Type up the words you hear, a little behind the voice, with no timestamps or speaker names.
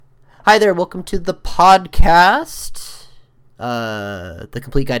Hi there, welcome to the podcast, The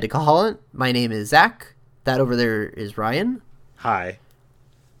Complete Guide to Holland. My name is Zach. That over there is Ryan. Hi.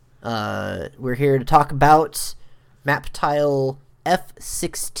 We're here to talk about map tile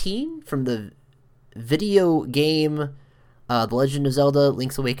F16 from the video game The Legend of Zelda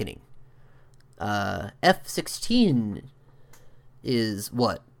Link's Awakening. F16 is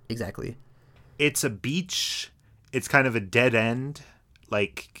what exactly? It's a beach. It's kind of a dead end.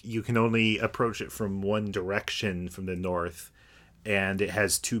 Like, you can only approach it from one direction from the north. And it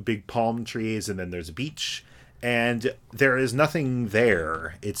has two big palm trees, and then there's a beach. And there is nothing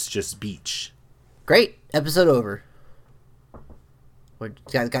there. It's just beach. Get episode over.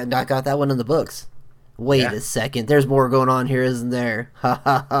 Got that one in the books. Wait a second. There's more going on here, isn't there? Ha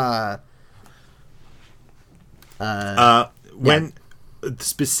ha ha.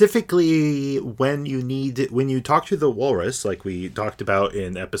 Specifically, when you talk to the walrus, like we talked about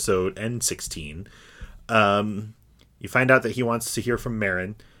in episode N16, you find out that he wants to hear from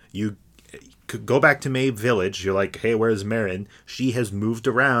Marin. You could go back to Mabe Village. You're like, hey, where's Marin? She has moved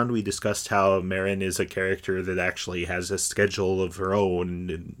around. We discussed how Marin is a character that actually has a schedule of her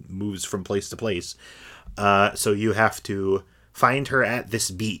own and moves from place to place. So you have to find her at this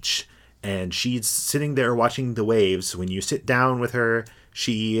beach. And she's sitting there watching the waves. When you sit down with her,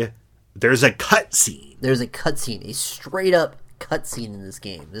 there's a cutscene. There's a cutscene, a straight up cutscene in this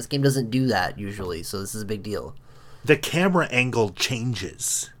game. This game doesn't do that usually, so this is a big deal. The camera angle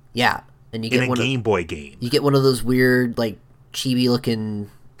changes. Yeah, and you get in a Game Boy game. You get one of those weird, like, chibi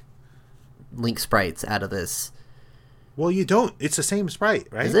looking Link sprites out of this. Well, you don't. It's the same sprite,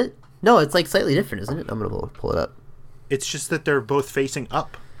 right? Is it? No, it's like slightly different, isn't it? I'm gonna pull it up. It's just that they're both facing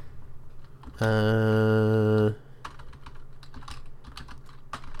up. This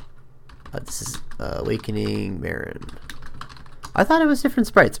is Awakening Marin. I thought it was different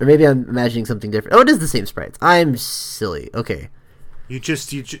sprites, or maybe I'm imagining something different. Oh, it is the same sprites. I'm silly. Okay. You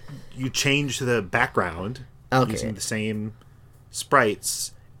change the background using the same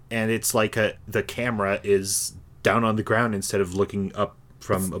sprites, and it's like the camera is down on the ground instead of looking up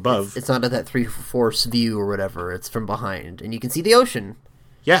from above. It's not at that 3/4 view or whatever. It's from behind, and you can see the ocean.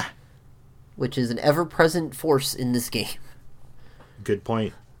 Yeah. Which is an ever-present force in this game. Good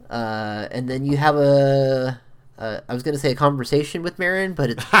point. And then you have I was going to say a conversation with Marin, but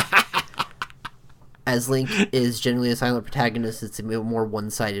it's, as Link is generally a silent protagonist, it's a more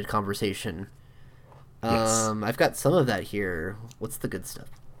one-sided conversation. Yes. I've got some of that here. What's the good stuff?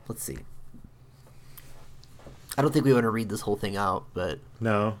 Let's see. I don't think we want to read this whole thing out, but...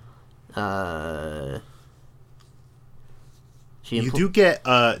 No. You do get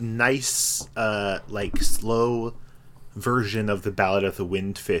a nice, slow version of the Ballad of the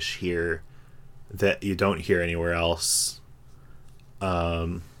Windfish here that you don't hear anywhere else.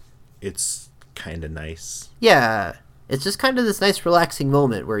 It's kind of nice. Yeah. It's just kind of this nice relaxing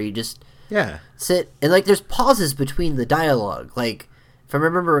moment where you just sit, and, like, there's pauses between the dialogue. Like, if I'm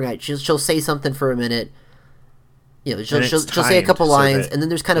remembering right, she'll say something for a minute. You know, she'll say a couple lines, and then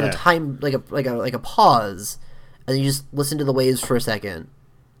there's kind of a time, like a pause. And you just listen to the waves for a second,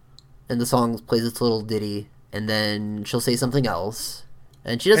 and the song plays its little ditty, and then she'll say something else,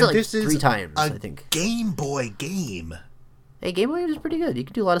 and she does it like 3 times. I think. Game Boy game. Hey, Game Boy is pretty good. You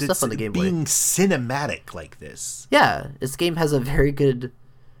can do a lot of stuff on the Game Boy. Being cinematic like this. Yeah, this game has a very good.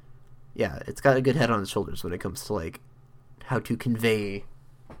 Yeah, it's got a good head on its shoulders when it comes to like how to convey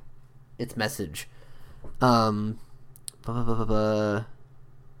its message.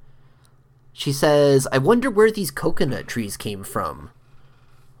 She says, I wonder where these coconut trees came from.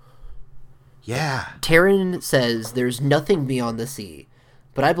 Yeah. Taryn says, there's nothing beyond the sea,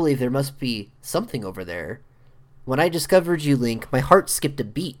 but I believe there must be something over there. When I discovered you, Link, my heart skipped a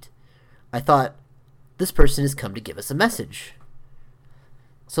beat. I thought, this person has come to give us a message.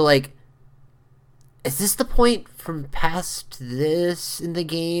 So, like, is this the point from past this in the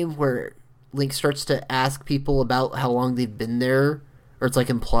game where Link starts to ask people about how long they've been there? Or it's, like,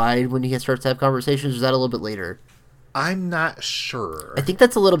 implied when he starts to have conversations? Or is that a little bit later? I'm not sure. I think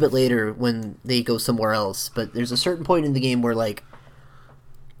that's a little bit later when they go somewhere else. But there's a certain point in the game where, like,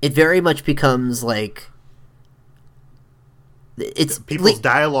 it very much becomes, like... People's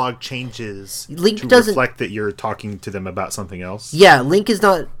dialogue changes Link to doesn't reflect that you're talking to them about something else. Yeah, Link is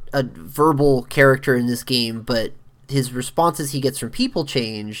not a verbal character in this game, but his responses he gets from people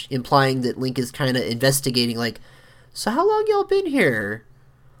change, implying that Link is kind of investigating, like... So how long y'all been here?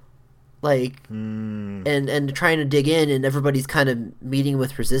 Like, and trying to dig in, and everybody's kind of meeting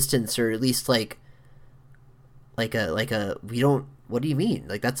with resistance, or at least like a we don't. What do you mean?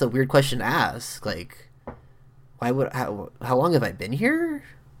 Like, that's a weird question to ask. Like, how long have I been here?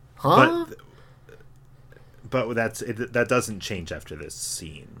 Huh? But that doesn't change after this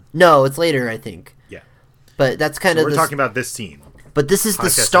scene. No, it's later, I think. Yeah. But that's kind So of we're talking about this scene. But this is the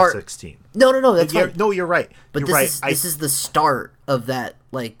Podcast start. F16. No, that's fine. No, you're right. But you're this is the start of that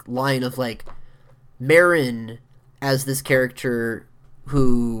like line of like Marin as this character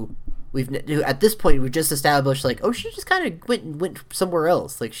who who at this point we've just established like, oh, she just kind of went somewhere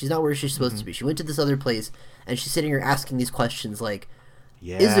else. Like she's not where she's supposed to be. She went to this other place and she's sitting here asking these questions like,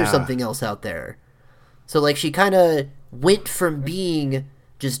 is there something else out there? So like she kind of went from being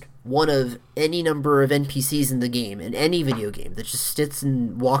just one of any number of NPCs in the game, in any video game, that just sits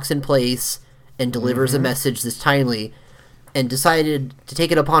and walks in place and delivers a message that's timely, and decided to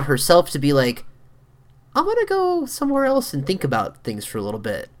take it upon herself to be like, I'm going to go somewhere else and think about things for a little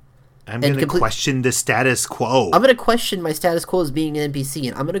bit. I'm going to question the status quo. I'm going to question my status quo as being an NPC,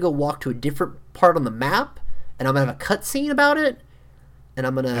 and I'm going to go walk to a different part on the map, and I'm going to have a cutscene about it, and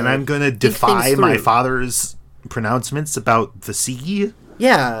I'm going to defy my father's pronouncements about the sea.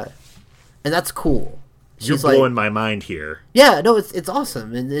 Yeah, and that's cool. You're blowing my mind here. Yeah, no, it's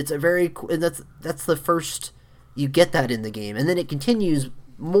awesome, and it's a very and that's the first you get that in the game, and then it continues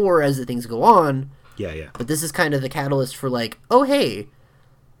more as the things go on. Yeah. But this is kind of the catalyst for like, oh hey,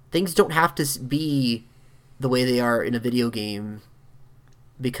 things don't have to be the way they are in a video game,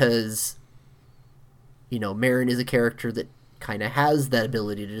 because Marin is a character that kind of has that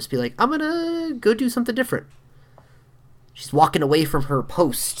ability to just be like, I'm gonna go do something different. She's walking away from her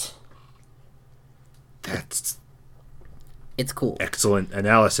post. It's cool. Excellent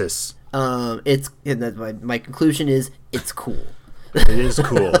analysis. My conclusion is it's cool. It is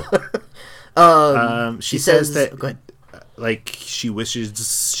cool. She says that go ahead. Like she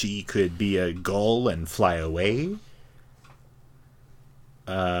wishes she could be a gull and fly away.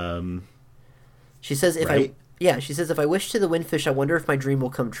 She says if I wish to the windfish, I wonder if my dream will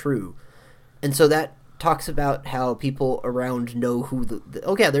come true. And so that talks about how people around know who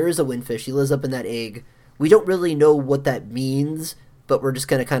there is a windfish. He lives up in that egg. We don't really know what that means, but we're just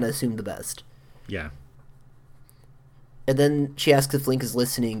going to kind of assume the best. Yeah. And then she asks if Link is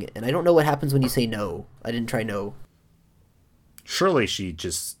listening, and I don't know what happens when you say no. I didn't try no. Surely she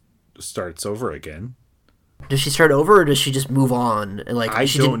just starts over again. Does she start over, or does she just move on? And like I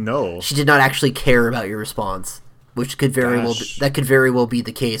don't know. She did not actually care about your response, which could very well be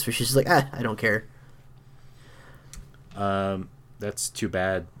the case, where she's just like, I don't care. That's too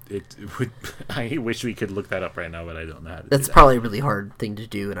bad. I wish we could look that up right now, but I don't know how to. That's probably a really hard thing to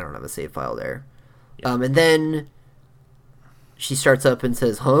do, and I don't have a save file there. Yeah. And then she starts up and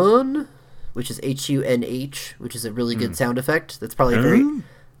says "hun," which is H-U-N-H, which is a really good sound effect. That's probably a very,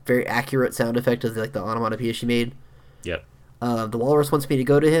 very accurate sound effect of the onomatopoeia she made. Yep. The walrus wants me to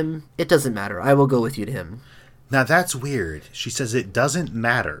go to him. It doesn't matter. I will go with you to him. Now that's weird. She says it doesn't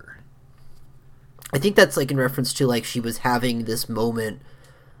matter. I think that's like in reference to like she was having this moment.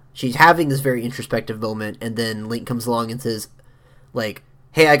 She's having this very introspective moment, and then Link comes along and says, like,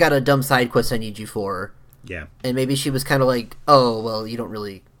 hey, I got a dumb side quest I need you for. Yeah. And maybe she was kind of like, oh, well, you don't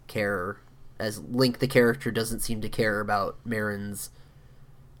really care, as Link, the character, doesn't seem to care about Marin's,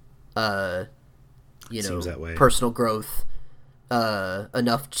 personal growth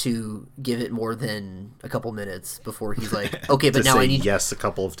enough to give it more than a couple minutes before he's like, okay, but now I need... yes a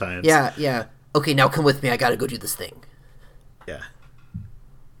couple of times. Yeah. Okay, now come with me. I gotta go do this thing. Yeah.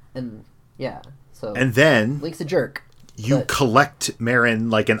 And, yeah, so... And then... Link's a jerk. You collect Marin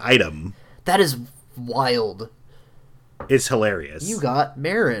like an item. That is wild. It's hilarious. You got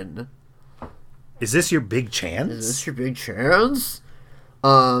Marin. Is this your big chance?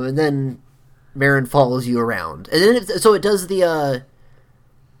 And then Marin follows you around. And then it does the...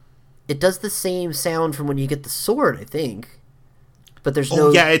 It does the same sound from when you get the sword, I think. But there's no...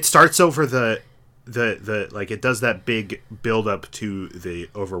 Oh, yeah, it starts over the like, it does that big build-up to the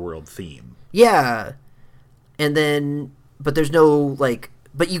overworld theme. Yeah. And then... But there's no, like...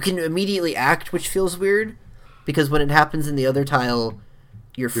 But you can immediately act, which feels weird. Because when it happens in the other tile,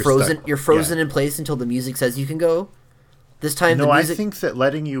 you're frozen. Stuck. You're frozen in place until the music says you can go. This time, no, I think that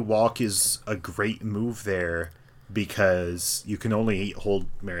letting you walk is a great move there, because you can only hold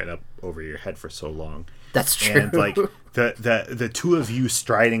Marin up over your head for so long. That's true. And like the two of you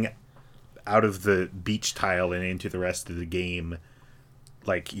striding out of the beach tile and into the rest of the game,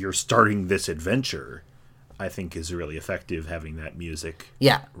 like you're starting this adventure, I think is really effective, having that music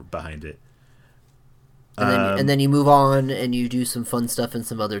behind it. And then you move on and you do some fun stuff in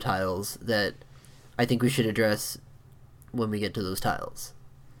some other tiles that I think we should address when we get to those tiles.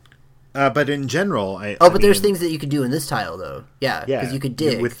 But in general, there's things that you could do in this tile, though. Yeah, because you could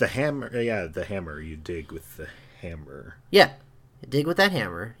dig with the hammer. Yeah, the hammer. You dig with the hammer. Yeah, Dig with that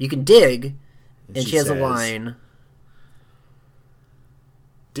hammer. You can dig, and she has a says, line.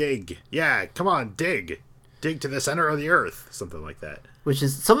 Dig. Yeah, come on, dig. Dig to the center of the earth. Something like that. Which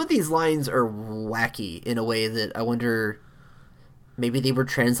is, some of these lines are wacky in a way that I wonder, maybe they were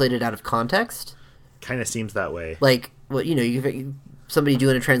translated out of context? Kind of seems that way. Like, well, somebody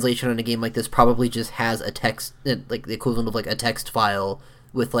doing a translation on a game like this probably just has a text, like the equivalent of like a text file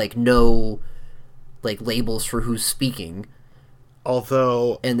with like no like labels for who's speaking.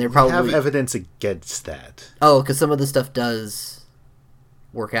 Although, and they're we probably have evidence against that. Oh, because some of the stuff does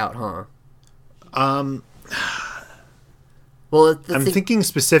work out, huh? Well, I'm thinking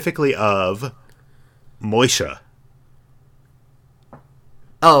specifically of Moisha.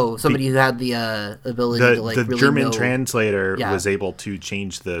 Oh, somebody who had the ability to like the really German know... translator Yeah. was able to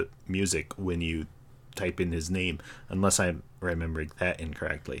change the music when you type in his name, unless I'm remembering that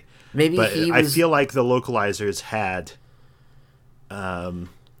incorrectly. Maybe but he I was... feel like the localizers had,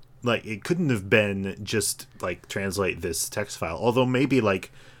 like it couldn't have been just like translate this text file. Although maybe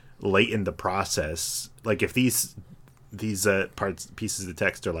like late in the process, like if these pieces of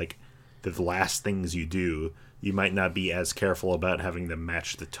text are like the last things you do, you might not be as careful about having them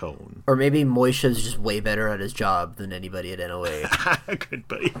match the tone. Or maybe Moisha's just way better at his job than anybody at NOA. Could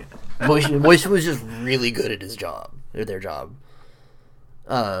be. Moisha was just really good at his job, or their job.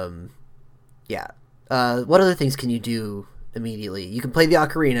 Yeah. What other things can you do immediately? You can play the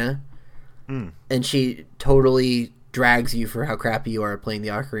ocarina, and she totally drags you for how crappy you are at playing the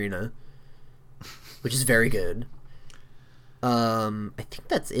ocarina, which is very good. I think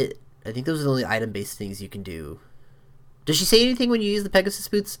that's it. I think those are the only item-based things you can do. Does she say anything when you use the Pegasus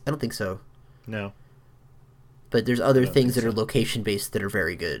boots? I don't think so. No. But there's other things that are location-based that are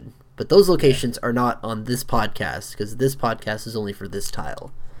very good. But those locations are not on this podcast, because this podcast is only for this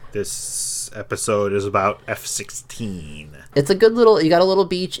tile. This episode is about F16. It's a good little... You got a little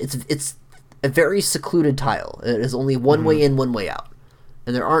beach. It's a very secluded tile. It is only one way in, one way out.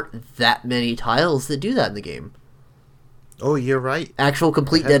 And there aren't that many tiles that do that in the game. Oh, you're right. Actual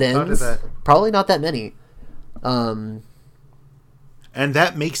complete dead ends? Probably not that many. And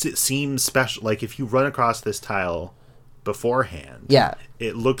that makes it seem special. Like, if you run across this tile beforehand, yeah,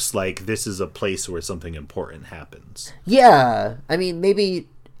 it looks like this is a place where something important happens. Yeah. I mean, maybe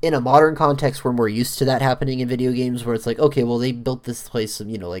in a modern context, we're more used to that happening in video games, where it's like, okay, well, they built this place,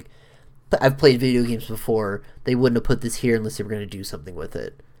 like, I've played video games before. They wouldn't have put this here unless they were going to do something with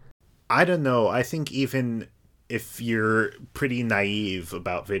it. I don't know. I think even if you're pretty naive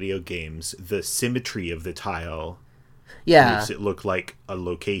about video games, the symmetry of the tile makes it look like a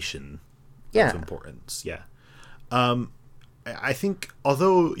location of importance. Yeah. I think,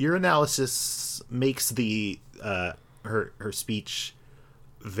 although your analysis makes the her speech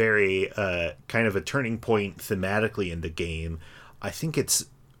very kind of a turning point thematically in the game, I think it's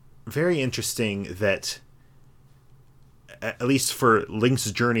very interesting that, at least for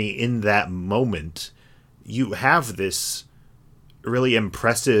Link's journey in that moment, you have this really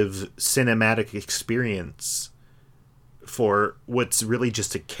impressive cinematic experience for what's really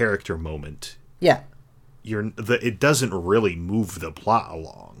just a character moment. Yeah. It doesn't really move the plot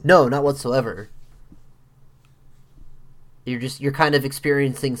along. No, not whatsoever. You're kind of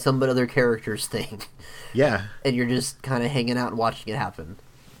experiencing some other character's thing. Yeah. And you're just kind of hanging out and watching it happen.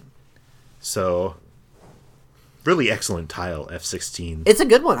 So, really excellent tile, F16. It's a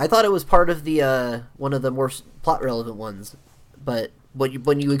good one. I thought it was part of the one of the more plot relevant ones, but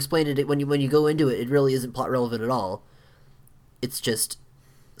when you explained it, when you go into it, it really isn't plot relevant at all. It's just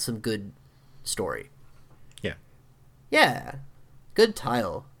some good story. Yeah. Yeah. Good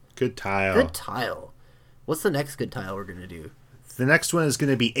tile. Good tile. Good tile. What's the next good tile we're gonna do? The next one is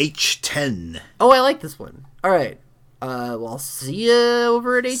gonna be H10. Oh, I like this one. All right. Well, I'll see you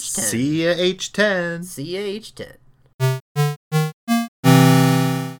over at H10. See ya, H10. See ya, H10.